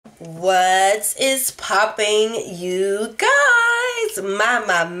What is popping, you guys?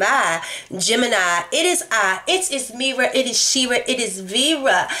 My. Gemini, it is I. It is Mira. It is Shira. It is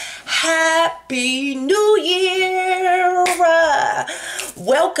Vera. Happy New Year.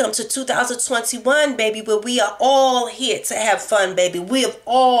 Welcome to 2021, baby, where we are all here to have fun, baby. We have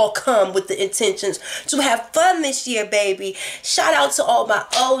all come with the intentions to have fun this year, baby. Shout out to all my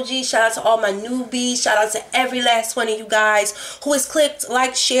OGs. Shout out to all my newbies. Shout out to every last one of you guys who has clicked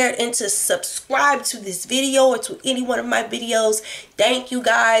like, shared, and to subscribe to this video or to any one of my videos. Thank you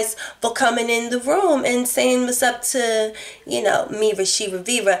guys for coming in the room and saying what's up to, you know, Mira, Shira,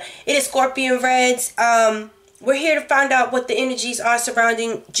 Vera. It is ScorpionReddz. We're here to find out what the energies are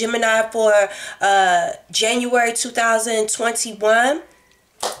surrounding Gemini for January 2021.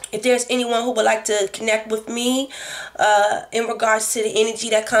 If there's anyone who would like to connect with me in regards to the energy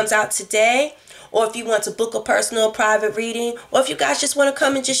that comes out today, or if you want to book a personal private reading, or if you guys just want to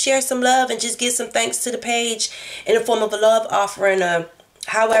come and just share some love and just give some thanks to the page in the form of a love offering, or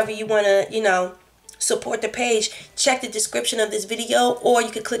however you want to, you know, support the page, check the description of this video, or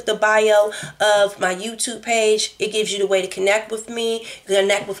you can click the bio of my YouTube page. It gives you the way to connect with me. You can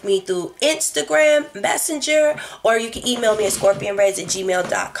connect with me through Instagram, Messenger, or you can email me at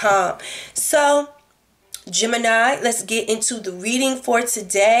scorpionreddztarot@gmail.com. So, Gemini, let's get into the reading for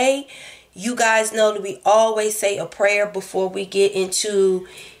today. You guys know that we always say a prayer before we get into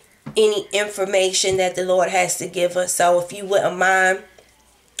any information that the Lord has to give us. So if you wouldn't mind,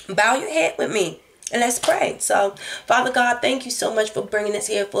 bow your head with me and let's pray. So, Father God, thank you so much for bringing us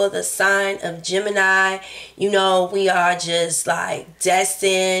here for the sign of Gemini. You know, we are just like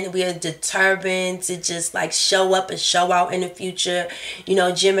destined. We are determined to just like show up and show out in the future. You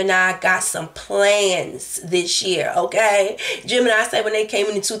know, Gemini got some plans this year, okay? Gemini said when they came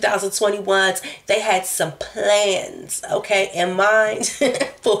into 2021, they had some plans, okay, in mind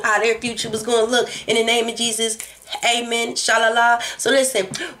for how their future was going to look. In the name of Jesus, amen, shalala. So listen,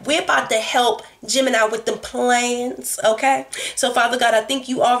 we're about to help Gemini with them plans, okay? So Father God, I think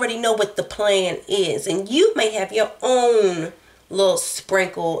you already know what the plan is, and you may have your own little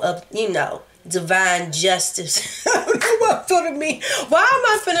sprinkle of, you know, divine justice. I don't know what to me. Why am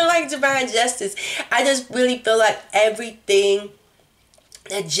I feeling like divine justice? I just really feel like everything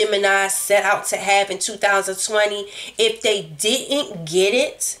that Gemini set out to have in 2020, if they didn't get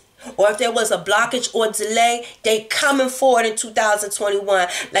it, or if there was a blockage or delay, they coming forward in 2021.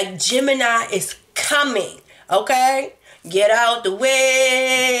 Like Gemini is coming, okay? Get out the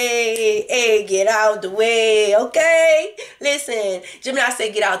way. Hey, get out the way, okay? Listen, Gemini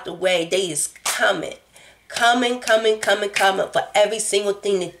said get out the way. They is coming. Coming for every single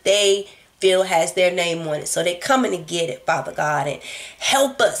thing that they feel has their name on it. So they're coming to get it, Father God, and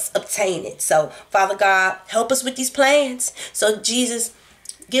help us obtain it. So, Father God, help us with these plans. So, Jesus,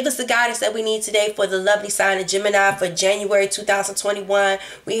 give us the guidance that we need today for the lovely sign of Gemini for January 2021.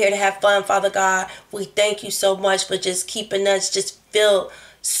 We're here to have fun, Father God. We thank you so much for just keeping us just feel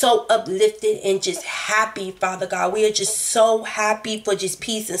so uplifted and just happy, Father God. We are just so happy for just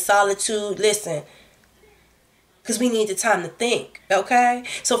peace and solitude. Listen, because we need the time to think, okay?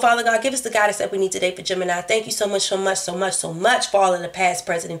 So, Father God, give us the guidance that we need today for Gemini. Thank you so much for all of the past,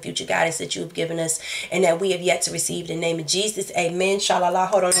 present, and future guidance that you have given us and that we have yet to receive in the name of Jesus. Amen. Shalala.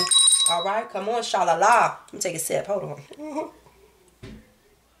 Hold on. All right. Come on. Shalala. Let me take a sip. Hold on. All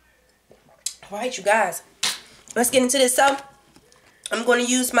right, you guys. Let's get into this. So, I'm going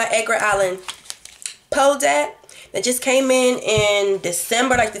to use my Edgar Allan Poe deck that just came in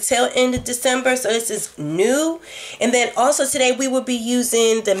December, like the tail end of December. So this is new. And then also today we will be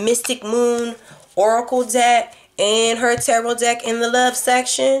using the Mystic Moon Oracle deck and her tarot deck in the love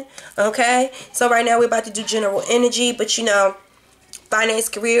section. Okay. So right now we're about to do general energy, but you know, finance,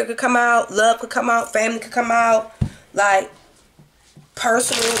 career could come out, love could come out, family could come out, like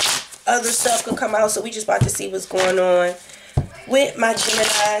personal other stuff could come out. So we just about to see what's going on with my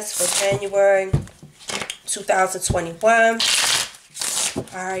Geminis for January 2021.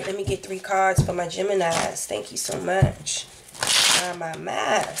 Alright, let me get 3 cards for my Geminis. Thank you so much.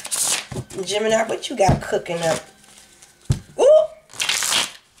 My. Gemini, what you got cooking up? Ooh!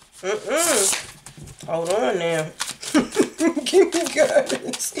 Hold on now. Give me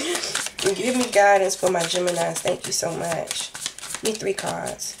guidance. Give me guidance for my Geminis. Thank you so much. Need 3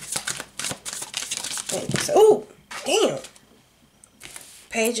 cards. Thank you so. Ooh! Damn!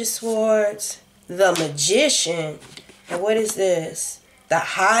 Page of Swords. The Magician. And what is this? The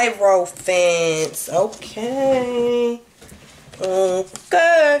Hierophant. Okay.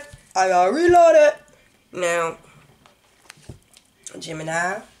 Okay. I got reloaded. Now,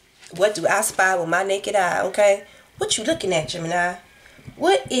 Gemini, what do I spy with my naked eye? Okay. What you looking at, Gemini?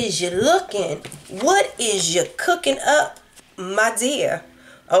 What is you looking? What is you cooking up, my dear?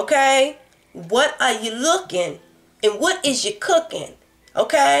 Okay? What are you looking? And what is you cooking?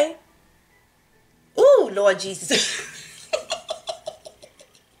 Okay? Ooh, Lord Jesus.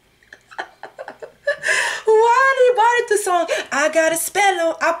 Why did the song, I got a spell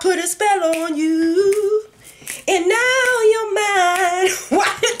on, I put a spell on you, and now you're mine.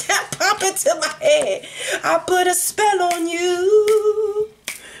 Why did that pop into my head? I put a spell on you.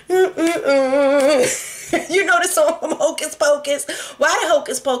 You know the song from Hocus Pocus? Why did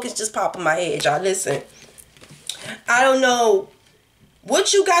Hocus Pocus just pop in my head, y'all? Listen, I don't know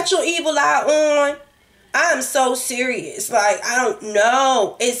what you got your evil eye on. I'm so serious. Like, I don't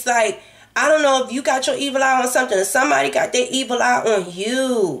know. It's like, I don't know if you got your evil eye on something or somebody got their evil eye on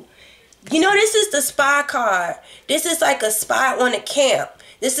you. You know, this is the spy card. This is like a spy on a camp.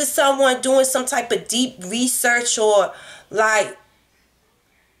 This is someone doing some type of deep research or like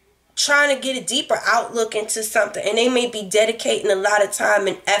trying to get a deeper outlook into something. And they may be dedicating a lot of time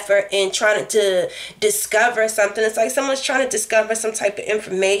and effort in trying to discover something. It's like someone's trying to discover some type of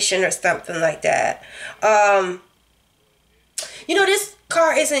information or something like that. You know, this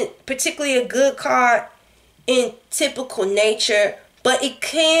card isn't particularly a good card in typical nature, but it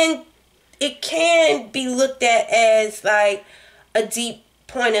can be looked at as like a deep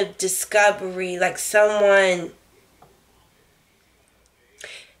point of discovery, like someone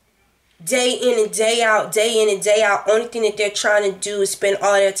day in and day out, only thing that they're trying to do is spend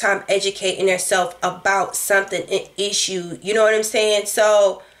all their time educating themselves about something, an issue. You know what I'm saying?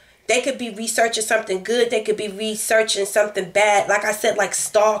 So they could be researching something good. They could be researching something bad. Like I said, like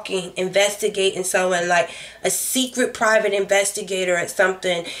stalking, investigating someone, like a secret private investigator or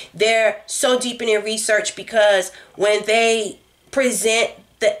something. They're so deep in their research because when they present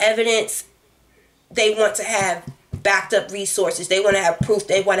the evidence, they want to have backed up resources. They want to have proof.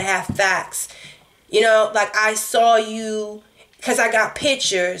 They want to have facts. You know, like I saw you because I got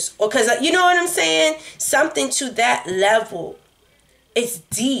pictures, or because, you know what I'm saying? Something to that level. It's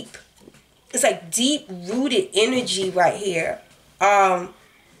deep. It's like deep rooted energy right here. And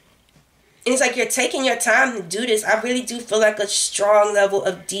it's like you're taking your time to do this. I really do feel like a strong level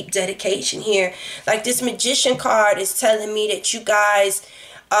of deep dedication here. Like this Magician card is telling me that you guys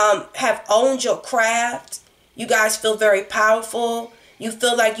have owned your craft. You guys feel very powerful. You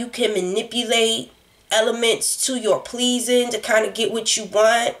feel like you can manipulate elements to your pleasing to kind of get what you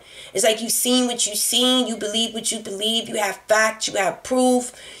want. It's like you've seen what you've seen. You believe what you believe. You have facts. You have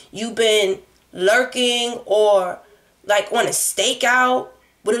proof. You've been lurking or like on a stakeout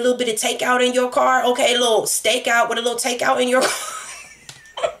with a little bit of takeout in your car. Okay, a little stakeout with a little takeout in your car.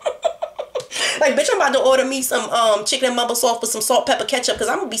 Like, bitch, I'm about to order me some chicken and mumble sauce with some salt, pepper, ketchup, because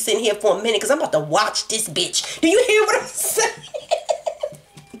I'm going to be sitting here for a minute because I'm about to watch this bitch. Do you hear what I'm saying?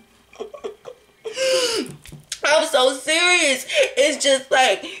 I'm so serious. It's just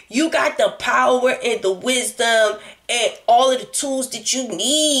like you got the power and the wisdom and all of the tools that you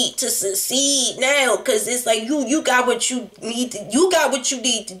need to succeed now, because it's like you got what you need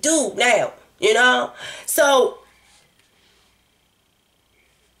to do now, you know? So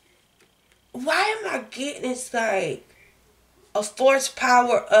why am I getting this like a force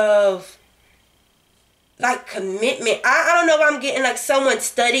power of like commitment? I don't know if I'm getting like someone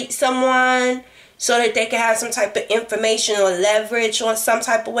studied someone so that they can have some type of information or leverage or some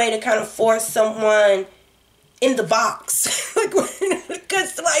type of way to kind of force someone in the box. Like,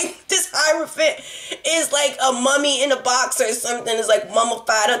 because like this Hierophant is like a mummy in a box or something. It's like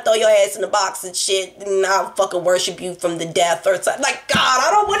mummified. Don't throw your ass in the box and shit, and I'll fucking worship you from the death or something. Like, God,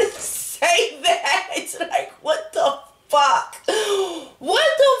 I don't want to say that. It's like, what the fuck? What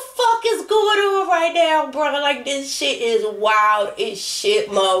the fuck is going on right now, bro? Like, this shit is wild as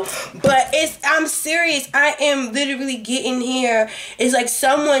shit, mo. But I'm serious. I am literally getting here. It's like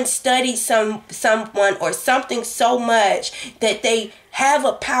someone studied someone or something so much that they have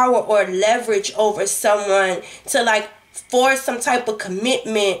a power or leverage over someone to like force some type of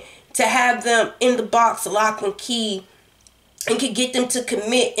commitment to have them in the box, lock and key, and could get them to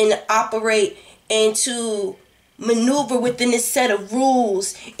commit and operate and to maneuver within this set of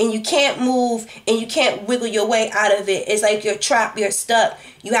rules, and you can't move and you can't wiggle your way out of it. It's like you're trapped, you're stuck.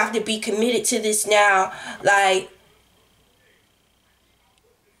 You have to be committed to this now. Like,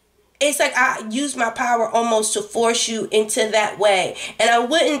 it's like I use my power almost to force you into that way. And I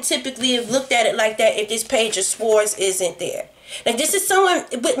wouldn't typically have looked at it like that if this Page of Swords isn't there. Like, this is someone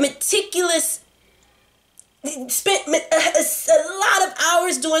with meticulous, spent a lot of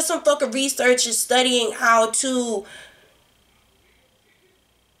hours doing some fucking research and studying how to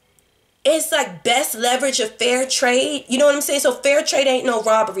it's like best leverage of fair trade. You know what I'm saying? So fair trade ain't no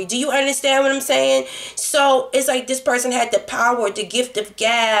robbery. Do you understand what I'm saying? So it's like this person had the power, the gift of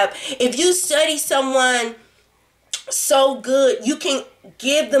gab. If you study someone so good, you can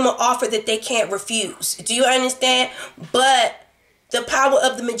give them an offer that they can't refuse. Do you understand? But the power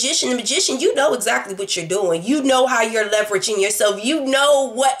of the magician, you know exactly what you're doing. You know how you're leveraging yourself. You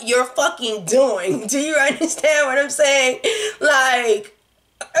know what you're fucking doing. Do you understand what I'm saying? Like,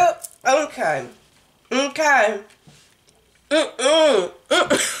 okay.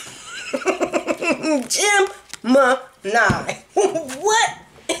 Gemini. What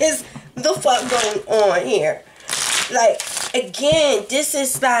is the fuck going on here? Like, again, this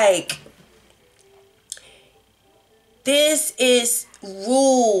is like, this is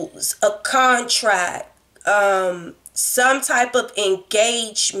rules, a contract, some type of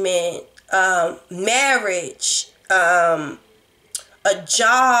engagement, marriage, a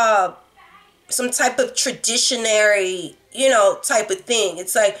job, some type of traditionary, type of thing.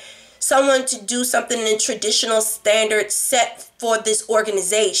 It's like someone to do something in traditional standards set for this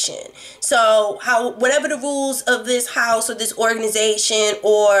organization. So whatever the rules of this house or this organization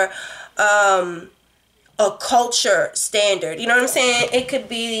or a culture standard, you know what I'm saying? It could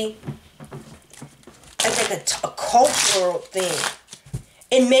be, I think, a cultural thing.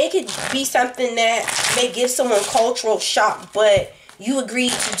 And make it be something that may give someone cultural shock, but you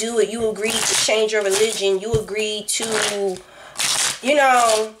agreed to do it. You agreed to change your religion. You agreed to,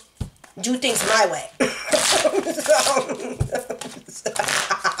 do things my way.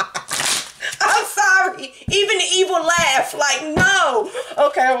 I'm sorry. Even the evil laugh. Like, no.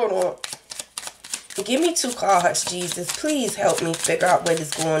 Okay, hold on. Give me 2 cards, Jesus. Please help me figure out what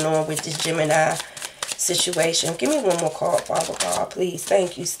is going on with this Gemini situation. Give me 1 more card, Father God, please.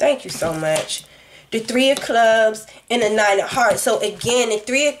 Thank you. Thank you so much. The 3 of Clubs and the 9 of Hearts. So again, the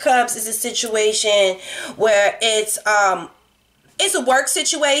 3 of Cups is a situation where it's a work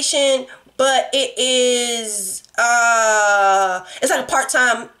situation, but it is it's like a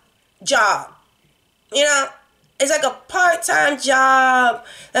part-time job. It's like a part-time job,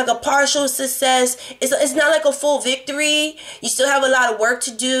 like a partial success. It's not like a full victory. You still have a lot of work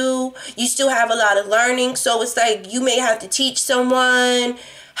to do. You still have a lot of learning. So it's like you may have to teach someone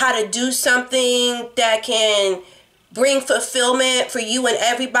how to do something that can bring fulfillment for you and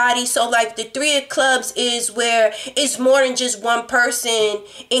everybody. So like the 3 of Clubs is where it's more than just one person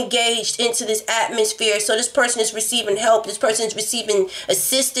engaged into this atmosphere. So this person is receiving help. This person is receiving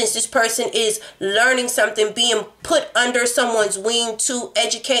assistance. This person is learning something, being put under someone's wing to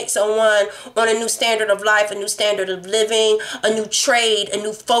educate someone on a new standard of life, a new standard of living, a new trade, a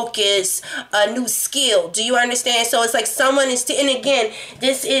new focus, a new skill. Do you understand? So it's like someone is, and again,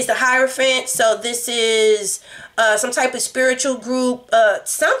 this is the Hierophant. So this is some type of spiritual group,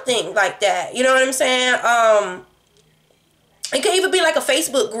 something like that. You know what I'm saying? It could even be like a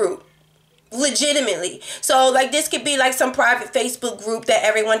Facebook group, legitimately. So like this could be like some private Facebook group that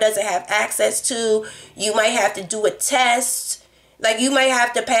everyone doesn't have access to. You might have to do a test. Like you might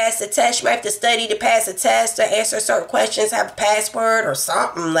have to pass a test. You might have to study to pass a test to answer certain questions, have a password or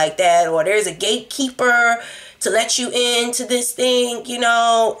something like that. Or there's a gatekeeper to let you into this thing,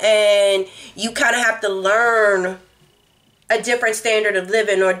 and you kind of have to learn a different standard of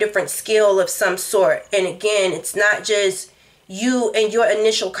living or a different skill of some sort. And again, it's not just you and your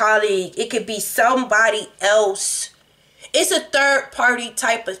initial colleague. It could be somebody else. It's a third party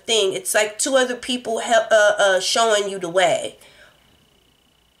type of thing. It's like 2 other people help, showing you the way.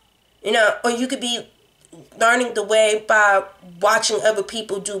 Or you could be learning the way by watching other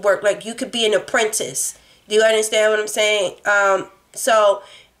people do work. Like you could be an apprentice. Do you understand what I'm saying? So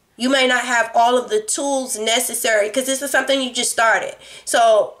you may not have all of the tools necessary because this is something you just started.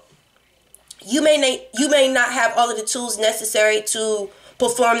 So you may not have all of the tools necessary to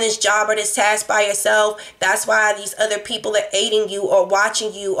perform this job or this task by yourself. That's why these other people are aiding you or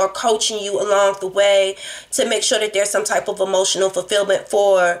watching you or coaching you along the way to make sure that there's some type of emotional fulfillment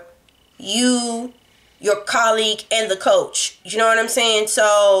for you, your colleague, and the coach. You know what I'm saying?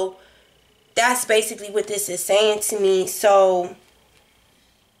 So that's basically what this is saying to me. So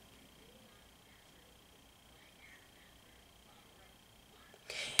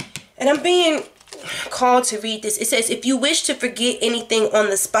and I'm being called to read this. It says, if you wish to forget anything on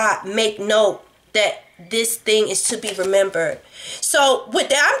the spot, make note that this thing is to be remembered. So with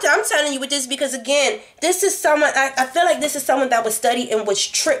that, I'm telling you with this because again, this is someone, I feel like this is someone that was studied and was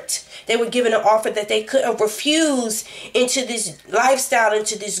tricked. They were given an offer that they couldn't refuse into this lifestyle,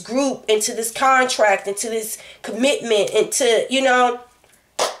 into this group, into this contract, into this commitment, into,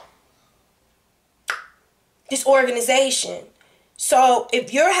 this organization. So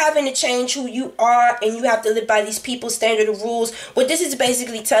if you're having to change who you are and you have to live by these people's standard of rules, what this is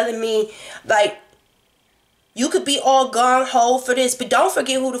basically telling me, like, you could be all gung-ho for this, but don't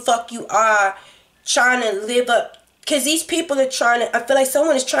forget who the fuck you are trying to live up. Because these people are trying to, I feel like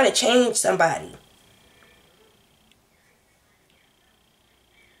someone is trying to change somebody.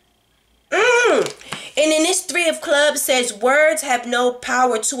 And in this Three of Clubs says, words have no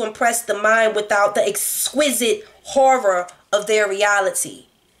power to impress the mind without the exquisite horror of their reality.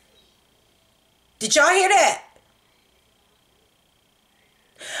 Did y'all hear that?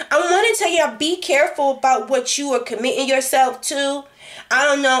 I want to tell y'all, be careful about what you are committing yourself to. I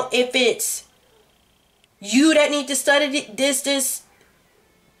don't know if it's you that need to study this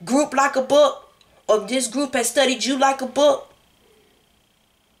group like a book, or this group has studied you like a book.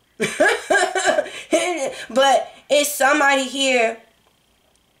 But it's somebody here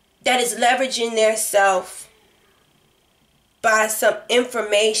that is leveraging their self by some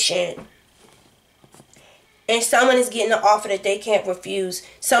information, and someone is getting an offer that they can't refuse.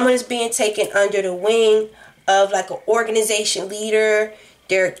 Someone is being taken under the wing of like an organization leader.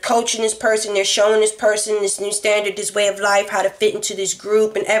 They're coaching this person, they're showing this person this new standard, this way of life, how to fit into this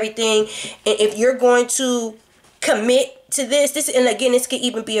group and everything. And if you're going to commit to this, and again, this could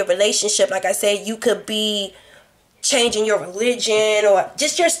even be a relationship. Like I said, you could be changing your religion or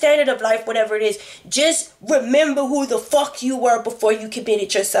just your standard of life, whatever it is. Just remember who the fuck you were before you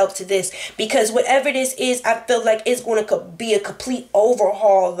committed yourself to this. Because whatever this is, I feel like it's going to be a complete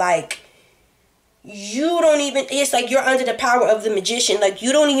overhaul. Like, you don't even, it's like you're under the power of the magician. Like,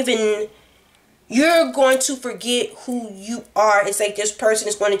 you don't even, you're going to forget who you are. It's like this person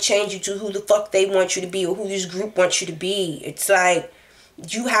is going to change you to who the fuck they want you to be, or who this group wants you to be. It's like,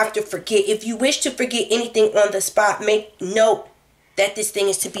 you have to forget. If you wish to forget anything on the spot, make note that this thing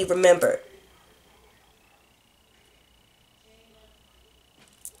is to be remembered.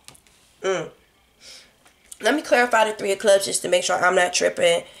 Let me clarify the Three of Clubs just to make sure I'm not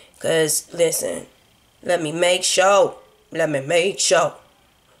tripping. Because, listen, let me make sure.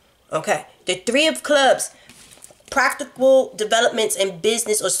 Okay. The Three of Clubs, practical developments in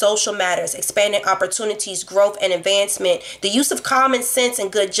business or social matters, expanding opportunities, growth and advancement, the use of common sense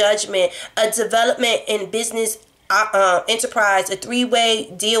and good judgment, a development in business enterprise, a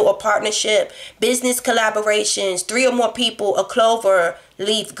three-way deal or partnership, business collaborations, three or more people, a clover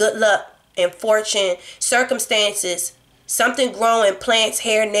leaf, good luck and fortune, circumstances, something growing, plants,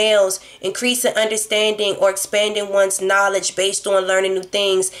 hair, nails, increasing understanding or expanding one's knowledge based on learning new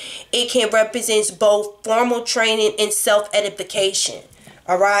things. It can represent both formal training and self-edification.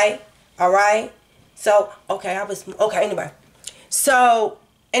 All right? So, anyway. So,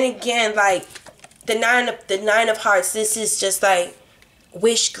 and again, like, the nine of hearts, this is just like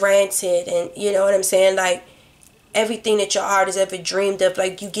wish granted, and you know what I'm saying? Like, everything that your heart has ever dreamed of,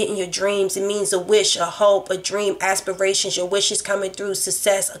 like you getting your dreams. It means a wish, a hope, a dream, aspirations. Your wish is coming through,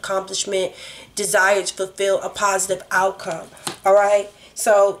 success, accomplishment, desire to fulfill a positive outcome. All right?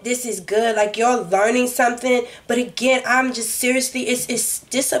 So this is good. Like, you're learning something. But again, I'm just seriously, it's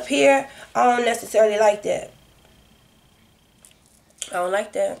this up here. I don't necessarily like that. I don't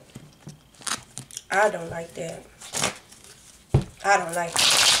like that.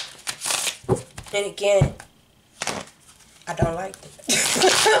 And again, I don't like it.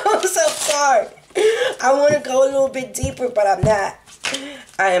 I'm so sorry. I want to go a little bit deeper, but I'm not.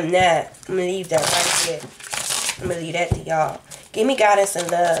 I am not. I'm going to leave that right there. I'm going to leave that to y'all. Give me guidance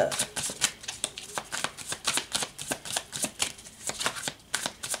and love.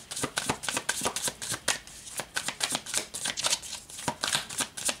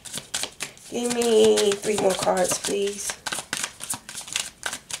 Give me 3 more cards, please.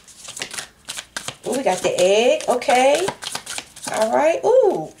 Oh, we got the egg. Okay. All right.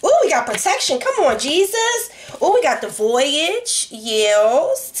 Ooh, we got protection. Come on, Jesus. Ooh, we got the voyage.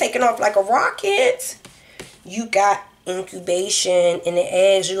 Yes. Taking off like a rocket. You got incubation in the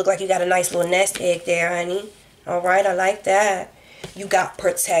eggs. You look like you got a nice little nest egg there, honey. All right. I like that. You got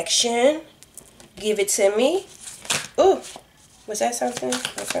protection. Give it to me. Ooh. Was that something?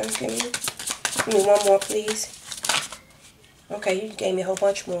 Okay, give me one more, please. Okay, you gave me a whole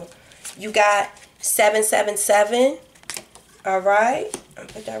bunch more. You got 777. All right, I'll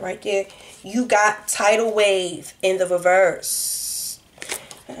put that right there. You got tidal wave in the reverse.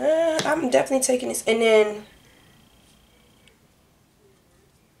 I'm definitely taking this. And then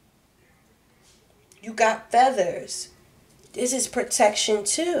you got feathers. This is protection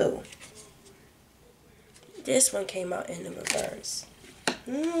too. This one came out in the reverse.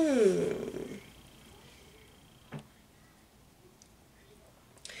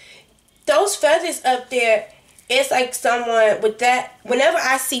 Those feathers up there, it's like someone with that, whenever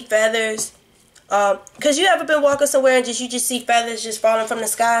I see feathers, because you ever been walking somewhere and you just see feathers just falling from the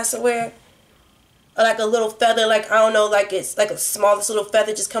sky somewhere? Or like a little feather, like, I don't know, like it's like a smallest little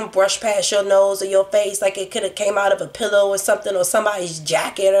feather just come brush past your nose or your face, like it could have came out of a pillow or something, or somebody's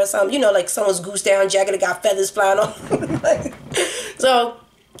jacket or something, you know, like someone's goose down jacket that got feathers flying on. So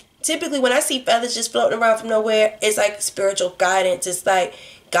typically when I see feathers just floating around from nowhere, it's like spiritual guidance. It's like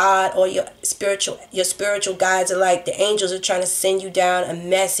God or your spiritual guides are like the angels are trying to send you down a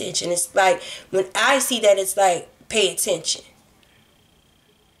message. And it's like when I see that, it's like, pay attention.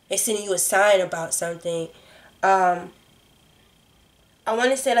 They're sending you a sign about something. I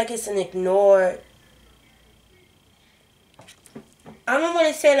want to say like it's an ignored. I don't want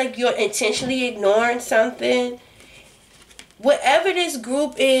to say like you're intentionally ignoring something. Whatever this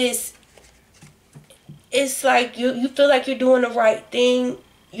group is, it's like you feel like you're doing the right thing.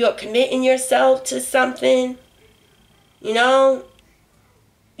 You're committing yourself to something. You know?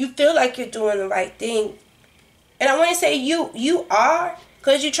 You feel like you're doing the right thing. And I want to say you are.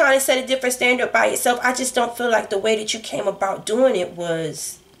 Because you're trying to set a different standard by yourself. I just don't feel like the way that you came about doing it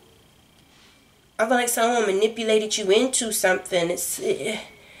was... I feel like someone manipulated you into something.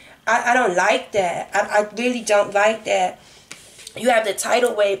 I don't like that. I really don't like that. You have the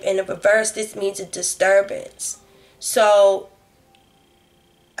tidal wave in the reverse. This means a disturbance. So,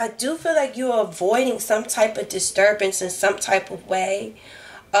 I do feel like you're avoiding some type of disturbance in some type of way.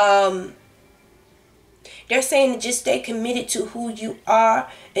 They're saying to just stay committed to who you are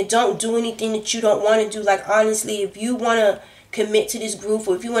and don't do anything that you don't want to do. Like, honestly, if you want to commit to this group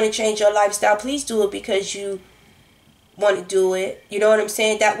or if you want to change your lifestyle, please do it because you want to do it. You know what I'm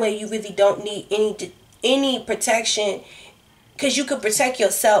saying? That way you really don't need any protection because you could protect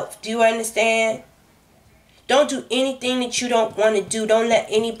yourself. Do you understand? Don't do anything that you don't want to do. Don't let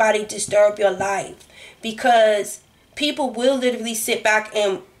anybody disturb your life because people will literally sit back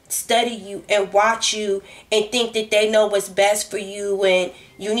and study you and watch you and think that they know what's best for you and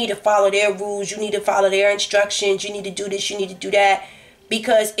you need to follow their rules, you need to follow their instructions, you need to do this, you need to do that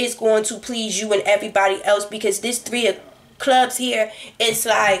because it's going to please you and everybody else. Because this 3 of clubs here, it's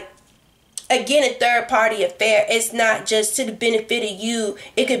like, again, a third party affair. It's not just to the benefit of you.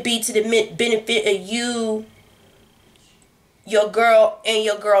 It could be to the benefit of you, your girl, and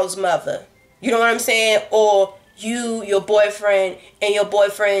your girl's mother. You know what I'm saying? Or you, your boyfriend, and your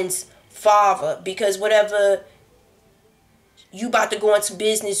boyfriend's father, because whatever you about to go into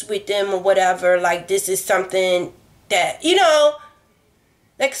business with them or whatever, like this is something that, you know,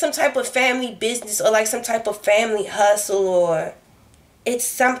 like some type of family business or like some type of family hustle, or it's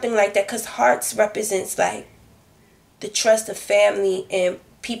something like that, because hearts represents like the trust of family and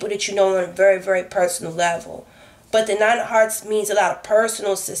people that you know on a very, very personal level. But the 9 of hearts means a lot of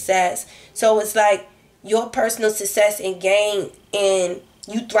personal success. So it's like your personal success and gain and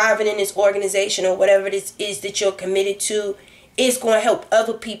you thriving in this organization or whatever this is that you're committed to is going to help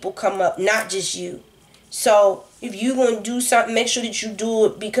other people come up, not just you. So if you're going to do something, make sure that you do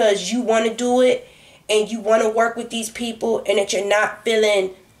it because you want to do it and you want to work with these people and that you're not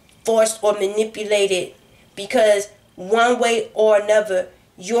feeling forced or manipulated, because one way or another,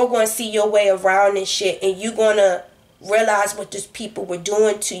 you're going to see your way around this shit and you're going to realize what these people were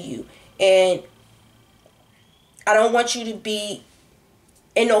doing to you. And I don't want you to be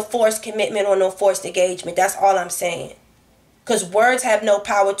in no forced commitment or no forced engagement. That's all I'm saying. Because words have no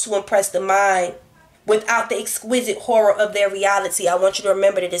power to impress the mind without the exquisite horror of their reality. I want you to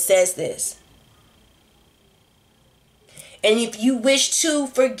remember that it says this. And if you wish to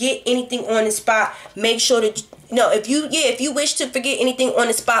forget anything on the spot, make sure that... if you wish to forget anything on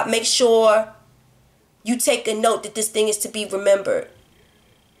the spot, make sure you take a note that this thing is to be remembered.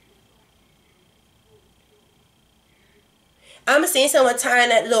 I'm seeing someone tying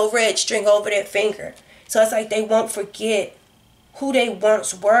that little red string over their finger. So it's like they won't forget who they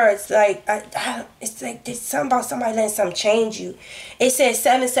once were. It's like, it's like there's something about somebody letting something change you. It says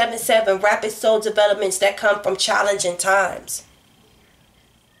 777, rapid soul developments that come from challenging times.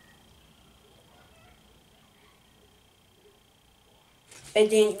 And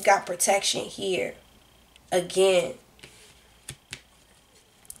then you got protection here. Again.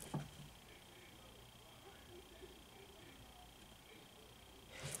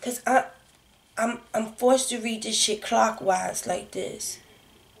 Because I'm forced to read this shit clockwise like this.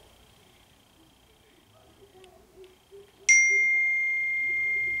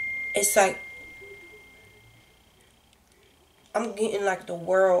 It's like I'm getting like the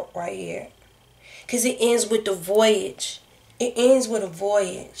world right here. Because it ends with the voyage. It ends with a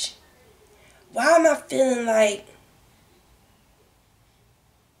voyage. Why am I feeling like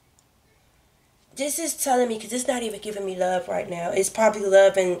this is telling me, because it's not even giving me love right now. It's probably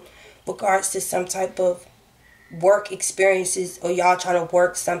love in regards to some type of work experiences, or y'all trying to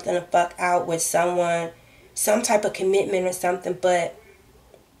work something the fuck out with someone, some type of commitment or something. But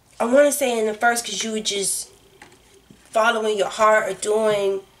I want to say in the first, because you were just following your heart or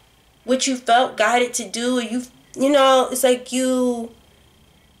doing what you felt guided to do, or you know, it's like you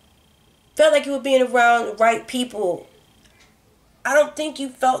felt like you were being around the right people. I don't think you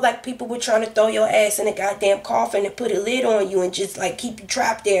felt like people were trying to throw your ass in a goddamn coffin and put a lid on you and just like keep you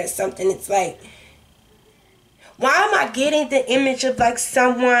trapped there or something. It's like, why am I getting the image of like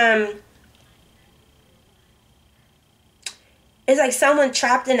someone, it's like someone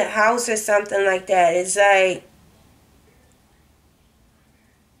trapped in a house or something like that. It's like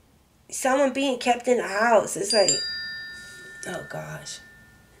someone being kept in a house. It's like, oh gosh.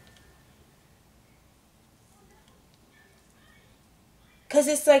 Because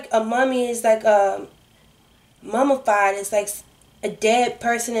it's like a mummy is like mummified. It's like a dead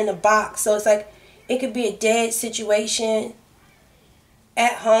person in a box. So it's like it could be a dead situation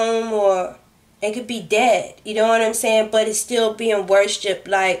at home, or it could be dead. You know what I'm saying? But it's still being worshipped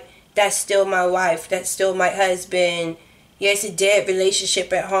like that's still my wife. That's still my husband. Yeah, it's a dead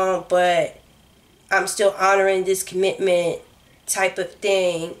relationship at home, but I'm still honoring this commitment type of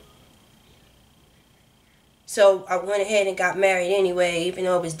thing. So I went ahead and got married anyway, even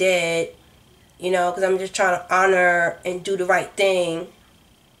though it was dead, you know, because I'm just trying to honor and do the right thing.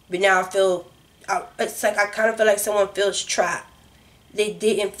 But now it's like I kind of feel like someone feels trapped. They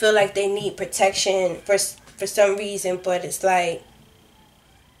didn't feel like they need protection for some reason, but it's like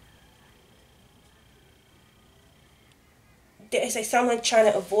someone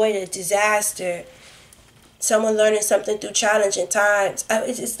trying to avoid a disaster. Someone learning something through challenging times.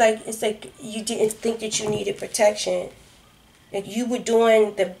 It's like you didn't think that you needed protection. Like you were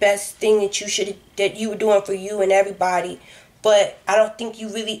doing the best thing that you were doing for you and everybody. But I don't think you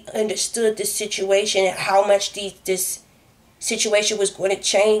really understood the situation and how much this situation was going to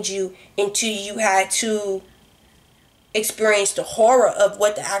change you until you had to experience the horror of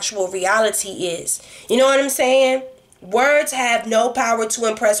what the actual reality is. You know what I'm saying? Words have no power to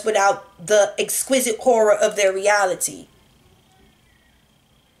impress without the exquisite horror of their reality.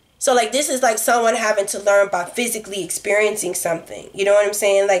 So like this is like someone having to learn by physically experiencing something. You know what I'm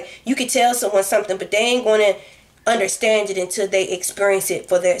saying? Like you could tell someone something, but they ain't going to understand it until they experience it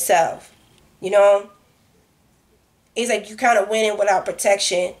for themselves. You know? It's like you kind of went in without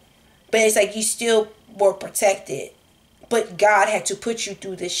protection, but it's like you still were protected. But God had to put you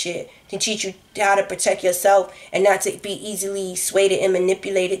through this shit to teach you how to protect yourself and not to be easily swayed and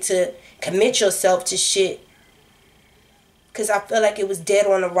manipulated to commit yourself to shit. Because I feel like it was dead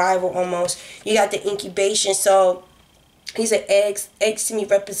on arrival almost. You got the incubation. So these are eggs. Eggs to me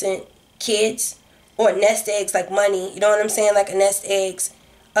represent kids or nest eggs like money. You know what I'm saying? Like a nest eggs.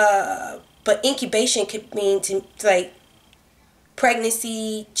 But incubation could mean to like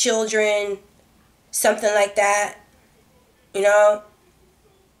pregnancy, children, something like that. You know?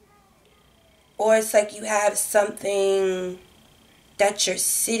 Or it's like you have something that you're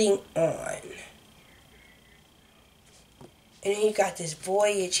sitting on. And then you got this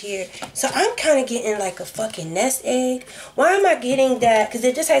voyage here. So I'm kind of getting like a fucking nest egg. Why am I getting that? Because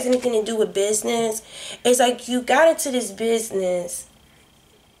it just has anything to do with business. It's like you got into this business.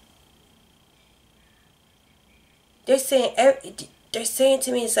 They're saying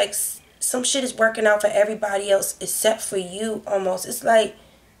to me it's like some shit is working out for everybody else except for you almost. It's like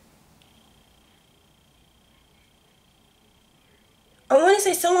I want to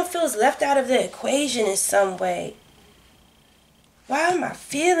say someone feels left out of the equation in some way. Why am I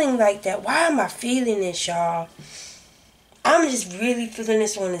feeling like that? Why am I feeling this, y'all? I'm just really feeling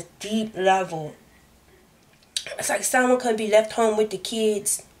this on a deep level. It's like someone could be left home with the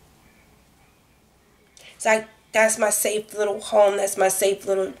kids. It's like, that's my safe little home. That's my safe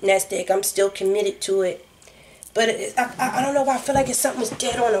little nest egg. I'm still committed to it. But I don't know why I feel like it's something was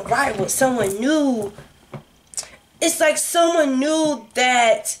dead on arrival. Someone knew. It's like someone knew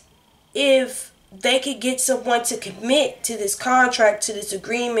that if they could get someone to commit to this contract, to this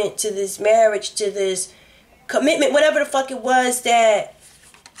agreement, to this marriage, to this commitment, whatever the fuck it was, that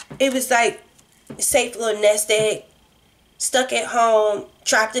it was like a safe little nest egg, stuck at home,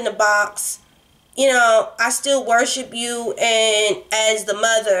 trapped in a box. You know, I still worship you, and as the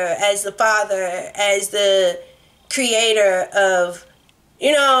mother, as the father, as the creator of,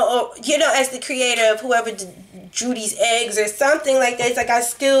 as the creator of whoever drew these eggs or something like that. It's like I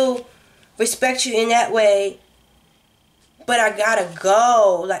still respect you in that way, but I gotta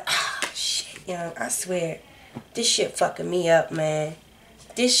go. Like, shit, I swear, this shit fucking me up, man.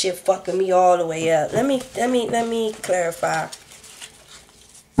 This shit fucking me all the way up. Let me clarify.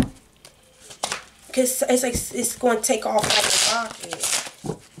 Because it's like it's going to take off like a rocket.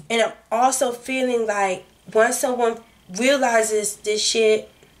 And I'm also feeling like once someone realizes this shit,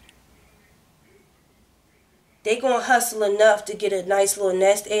 they going to hustle enough to get a nice little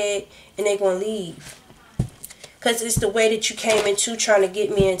nest egg and they going to leave. Because it's the way that you came into trying to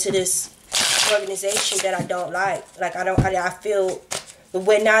get me into this organization that I don't like. Like, I feel the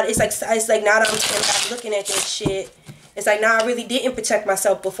way now, it's like now that I'm looking at this shit, it's like now I really didn't protect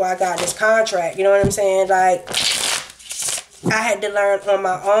myself before I got this contract. You know what I'm saying? Like, I had to learn on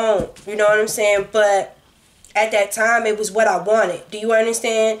my own. You know what I'm saying? But at that time, it was what I wanted. Do you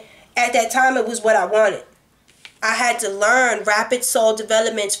understand? At that time, it was what I wanted. I had to learn rapid soul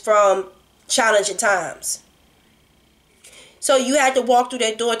developments from challenging times. So you had to walk through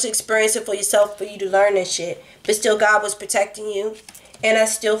that door to experience it for yourself for you to learn that shit. But still, God was protecting you. And I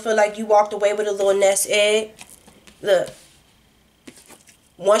still feel like you walked away with a little nest egg. Look.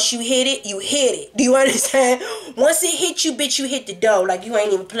 Once you hit it, you hit it. Do you understand? Once it hit you, bitch, you hit the dough. Like, you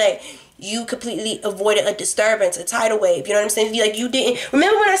ain't even play. You completely avoided a disturbance, a tidal wave. You know what I'm saying? Like, you didn't.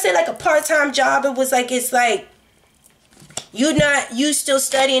 Remember when I said, like, a part-time job? It was like, it's like, you still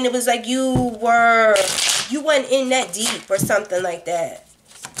studying. It was like you wasn't in that deep or something like that.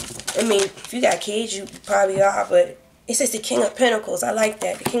 I mean, if you got kids, you probably are, but it says the King of Pentacles. I like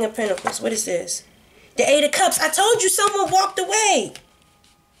that. The King of Pentacles. What is this? The Eight of Cups. I told you someone walked away.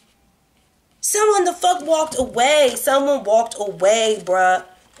 Someone the fuck walked away. Someone walked away, bruh.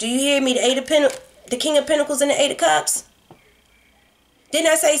 Do you hear me? The King of Pentacles and the Eight of Cups. Didn't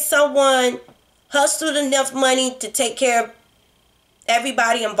I say someone hustled enough money to take care of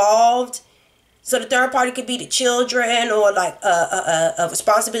everybody involved? So the third party could be the children or like a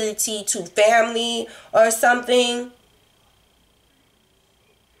responsibility to family or something.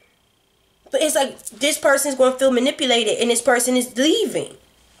 But it's like this person is going to feel manipulated and this person is leaving.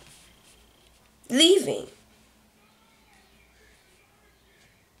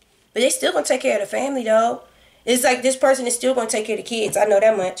 But they still going to take care of the family though. It's like this person is still going to take care of the kids. I know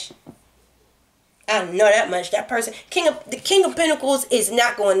that much. That person, the King of Pentacles is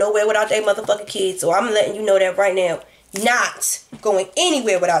not going nowhere without their motherfucking kids. So I'm letting you know that right now. Not going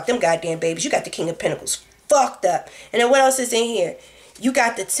anywhere without them goddamn babies. You got the King of Pentacles fucked up. And then what else is in here? You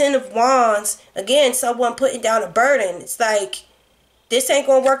got the Ten of Wands. Again, someone putting down a burden. It's like, this ain't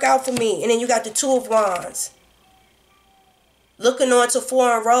going to work out for me. And then you got the Two of Wands. Looking on to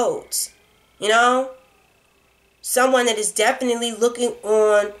foreign roads. You know? Someone that is definitely looking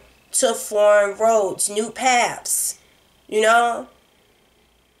on to foreign roads, new paths, you know,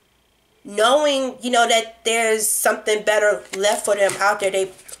 knowing, you know, that there's something better left for them out there. They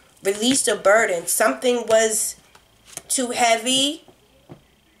released a burden. Something was too heavy.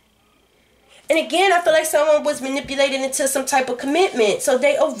 And again, I feel like someone was manipulated into some type of commitment. So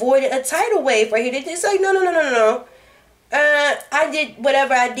they avoided a tidal wave right here. It's like, no. I did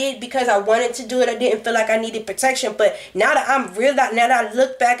whatever I did because I wanted to do it. I didn't feel like I needed protection. But now that now that I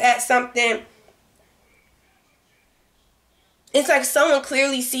look back at something, it's like someone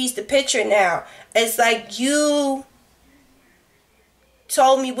clearly sees the picture now. It's like you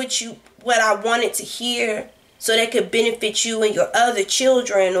told me what I wanted to hear so that could benefit you and your other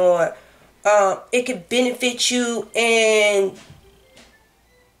children, or it could benefit you in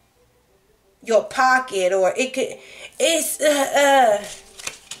your pocket, or it could. It's because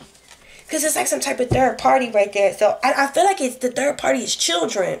it's like some type of third party right there. So I feel like it's the third party is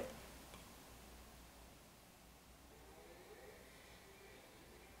children.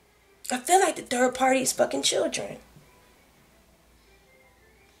 I feel like the third party is fucking children.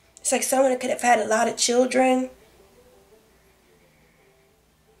 It's like someone that could have had a lot of children.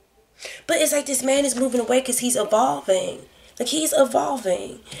 But it's like this man is moving away because he's evolving. Like, he's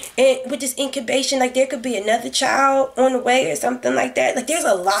evolving. And with this incubation, like, there could be another child on the way or something like that. Like, there's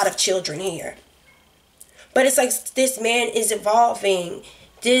a lot of children here. But it's like this man is evolving.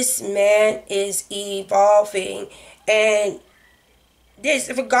 This man is evolving. And this,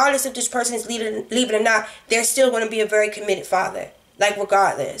 regardless if this person is leaving or not, they're still going to be a very committed father. Like,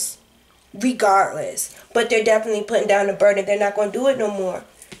 regardless. But they're definitely putting down the burden. They're not going to do it no more.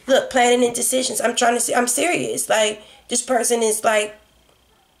 Look, planning and decisions. I'm serious. Like, this person is like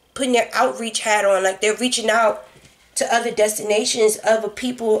putting their outreach hat on. Like, they're reaching out to other destinations, other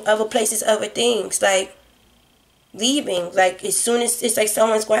people, other places, other things. Like, leaving. Like, as soon as it's like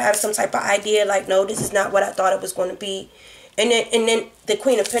someone's going to have some type of idea, like, no, this is not what I thought it was going to be. And then the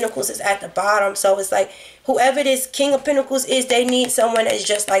Queen of Pentacles is at the bottom. So it's like, whoever this King of Pentacles is, they need someone that's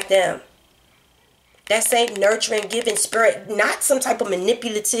just like them. That same nurturing, giving spirit, not some type of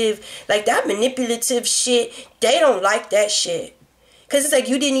manipulative, like that manipulative shit. They don't like that shit. Because it's like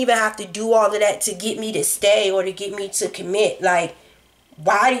you didn't even have to do all of that to get me to stay or to get me to commit. Like,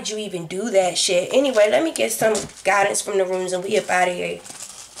 why did you even do that shit? Anyway, let me get some guidance from the rooms and we up out of here.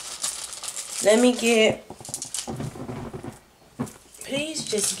 Let me get... Please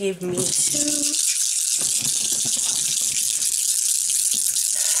just give me 2...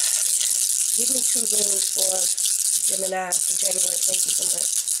 Give me 2 rooms for Gemini for January. Thank you so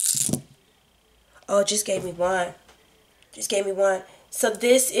much. Oh, it just gave me 1. Just gave me 1. So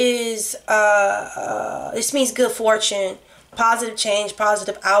this is, this means good fortune, positive change,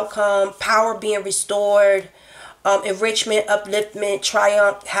 positive outcome, power being restored, enrichment, upliftment,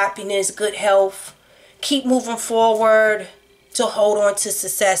 triumph, happiness, good health. Keep moving forward to hold on to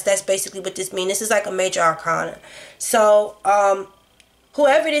success. That's basically what this means. This is like a major arcana. So,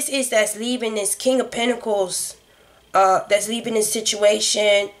 whoever this is that's leaving, this King of Pentacles, that's leaving this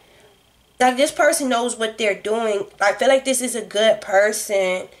situation, like this person knows what they're doing. I feel like this is a good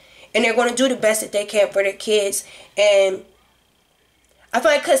person and they're going to do the best that they can for their kids. And I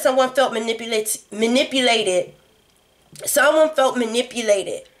feel like because someone felt manipulated, someone felt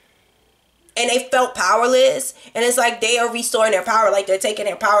manipulated and they felt powerless, and it's like they are restoring their power, like they're taking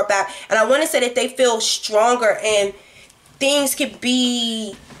their power back. And I want to say that they feel stronger and things could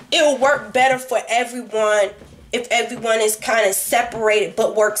be, it'll work better for everyone if everyone is kind of separated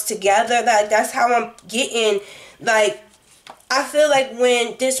but works together. That's how I'm getting. Like, I feel like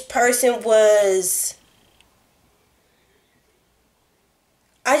when this person was,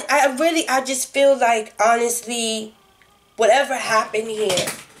 I just feel like, honestly, whatever happened here,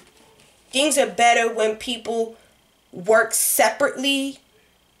 things are better when people work separately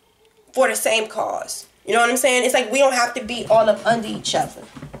for the same cause. You know what I'm saying? It's like we don't have to be all up under each other.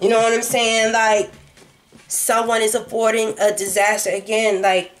 You know what I'm saying? Like, someone is avoiding a disaster. Again,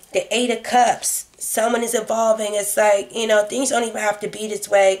 like the 8 of Cups. Someone is evolving. It's like, you know, things don't even have to be this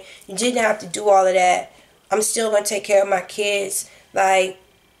way. You didn't have to do all of that. I'm still going to take care of my kids. Like,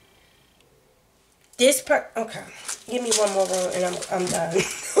 okay. Give me one more room and I'm done.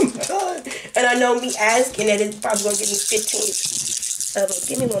 I'm done. And I know me asking that is probably going to give me 15.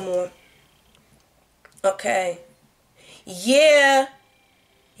 Give me one more. Okay. Yeah.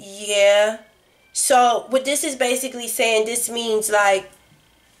 So what this is basically saying, this means like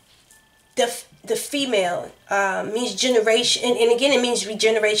the female means generation, and again it means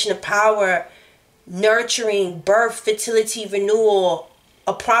regeneration of power, nurturing, birth, fertility, renewal,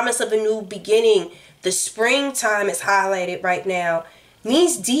 a promise of a new beginning. The springtime is highlighted right now.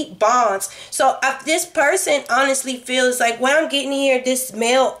 Means deep bonds. So this person honestly feels like what I'm getting here, this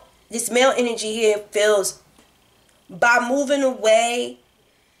male energy here feels, by moving away,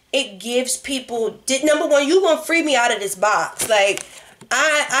 it gives people, number one, you're going to free me out of this box. Like,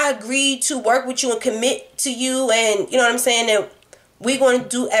 I agreed to work with you and commit to you, and you know what I'm saying, that we're going to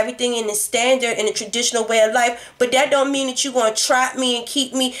do everything in the standard and the traditional way of life, but that don't mean that you're going to trap me and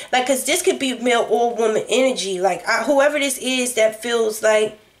keep me, like, because this could be male or woman energy. Like, whoever this is that feels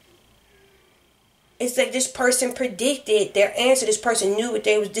like, it's like this person predicted their answer, this person knew what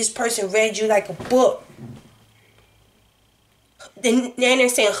they was, this person read you like a book. Then they're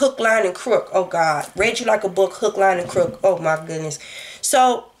saying hook, line, and crook. Oh, God. Read you like a book, hook, line, and crook. Oh, my goodness.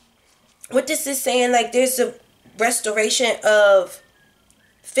 So, what this is saying, like, there's a restoration of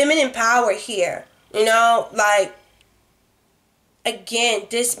feminine power here. You know, like, again,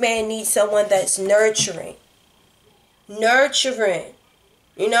 this man needs someone that's nurturing. Nurturing.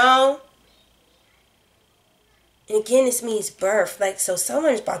 You know? And again, this means birth. Like, so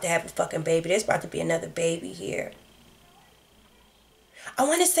someone's about to have a fucking baby. There's about to be another baby here. I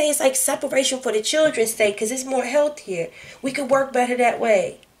want to say it's like separation for the children's sake, because it's more healthier. We could work better that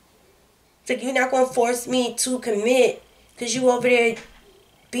way. It's like, you're not going to force me to commit because you over there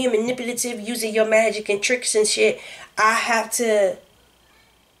being manipulative, using your magic and tricks and shit. I have to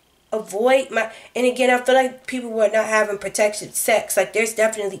avoid my... And again, I feel like people who are not having protected sex, like there's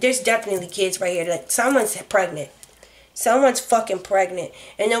definitely kids right here. Like, someone's pregnant. Someone's fucking pregnant.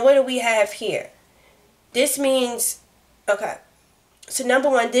 And then what do we have here? This means... Okay. So number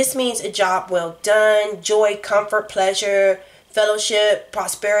one, this means a job well done, joy, comfort, pleasure, fellowship,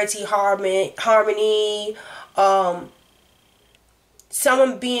 prosperity, harmony,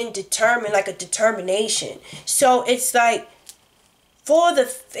 someone being determined, like a determination. So it's like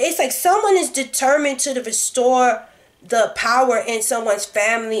it's like someone is determined to restore the power in someone's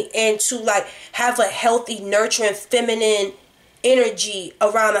family and to like have a healthy, nurturing, feminine energy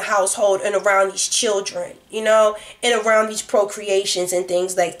around the household and around these children, you know, and around these procreations and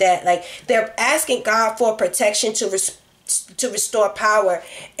things like that. Like, they're asking God for protection to restore power.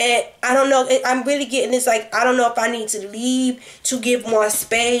 And I don't know, I'm really getting this, like, I don't know if I need to leave to give more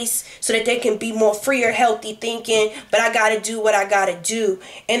space so that they can be more free or healthy thinking, but I gotta do what I gotta do.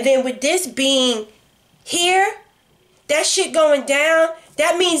 And then with this being here, that shit going down,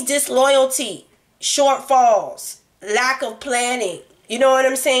 that means disloyalty, shortfalls, lack of planning, you know what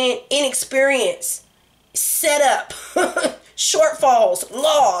I'm saying, inexperience, setup, shortfalls,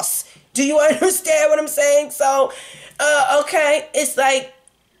 loss. Do you understand what I'm saying? So okay, it's like,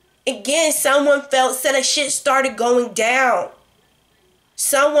 again, someone said that shit started going down.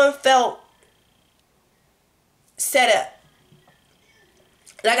 Someone felt set up.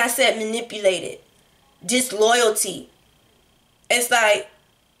 Like I said, manipulated. Disloyalty. It's like,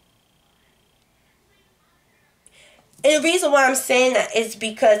 and the reason why I'm saying that is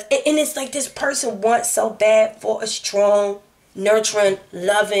because, and it's like this person wants so bad for a strong, nurturing,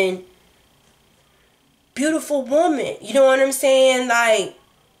 loving, beautiful woman. You know what I'm saying? Like,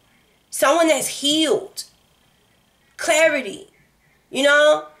 someone that's healed. Clarity. You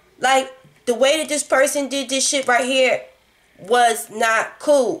know? Like, the way that this person did this shit right here was not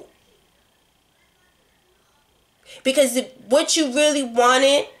cool. Because what you really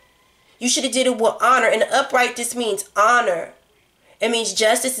wanted, you should have did it with honor. And upright just means honor. It means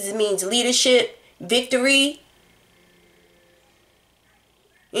justice. It means leadership, victory.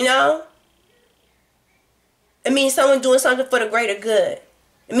 You know? It means someone doing something for the greater good.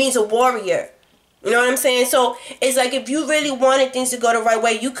 It means a warrior. You know what I'm saying? So it's like, if you really wanted things to go the right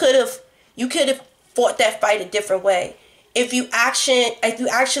way, you could have fought that fight a different way. If you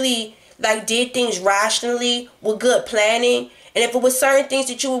actually like did things rationally with good planning, and if it was certain things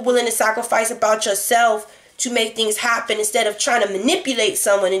that you were willing to sacrifice about yourself to make things happen, instead of trying to manipulate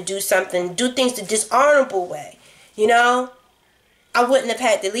someone and do something, do things the dishonorable way, you know, I wouldn't have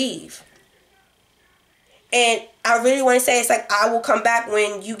had to leave. And I really want to say, it's like, I will come back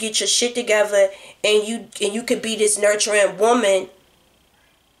when you get your shit together and you could be this nurturing woman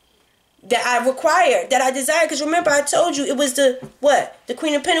that I require, that I desire. Because remember, I told you it was the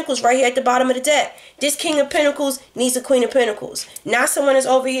Queen of Pentacles right here at the bottom of the deck. This King of Pentacles needs a Queen of Pentacles. Not someone that's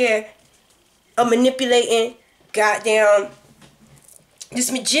over here manipulating, goddamn, this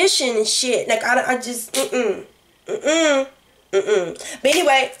magician and shit. Like, I just, But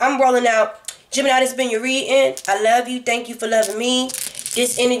anyway, I'm rolling out. Gemini, this has been your reading. I love you. Thank you for loving me.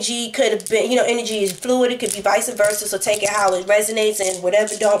 This energy could have been, you know, energy is fluid. It could be vice versa. So take it how it resonates, and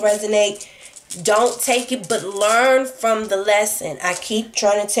whatever don't resonate, don't take it, but learn from the lesson. I keep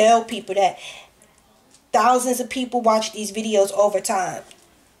trying to tell people that thousands of people watch these videos over time.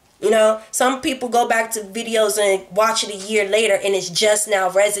 You know, some people go back to videos and watch it a year later and it's just now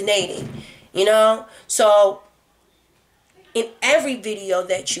resonating. You know, so in every video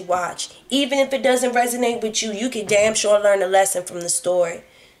that you watch, even if it doesn't resonate with you, you can damn sure learn a lesson from the story.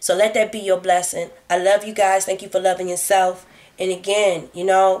 So let that be your blessing. I love you guys. Thank you for loving yourself. And again, you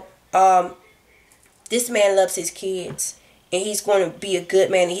know, this man loves his kids, and he's going to be a good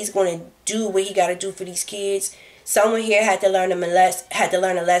man, and he's going to do what he got to do for these kids. Someone here had to learn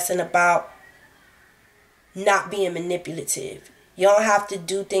a lesson about not being manipulative. You don't have to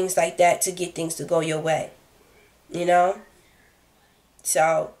do things like that to get things to go your way. You know?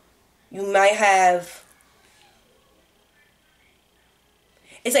 So, you might have...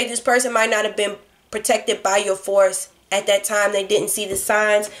 It's like this person might not have been protected by your force at that time. They didn't see the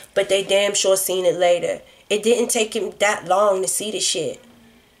signs, but they damn sure seen it later. It didn't take him that long to see the shit.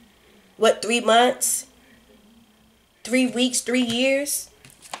 What, 3 months? 3 weeks, 3 years?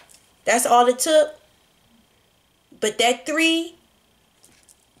 That's all it took. But that 3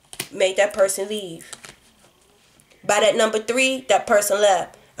 made that person leave. By that number 3, that person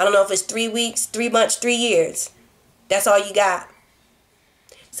left. I don't know if it's 3 weeks, 3 months, 3 years. That's all you got.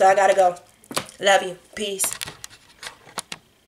 So I gotta go. Love you. Peace.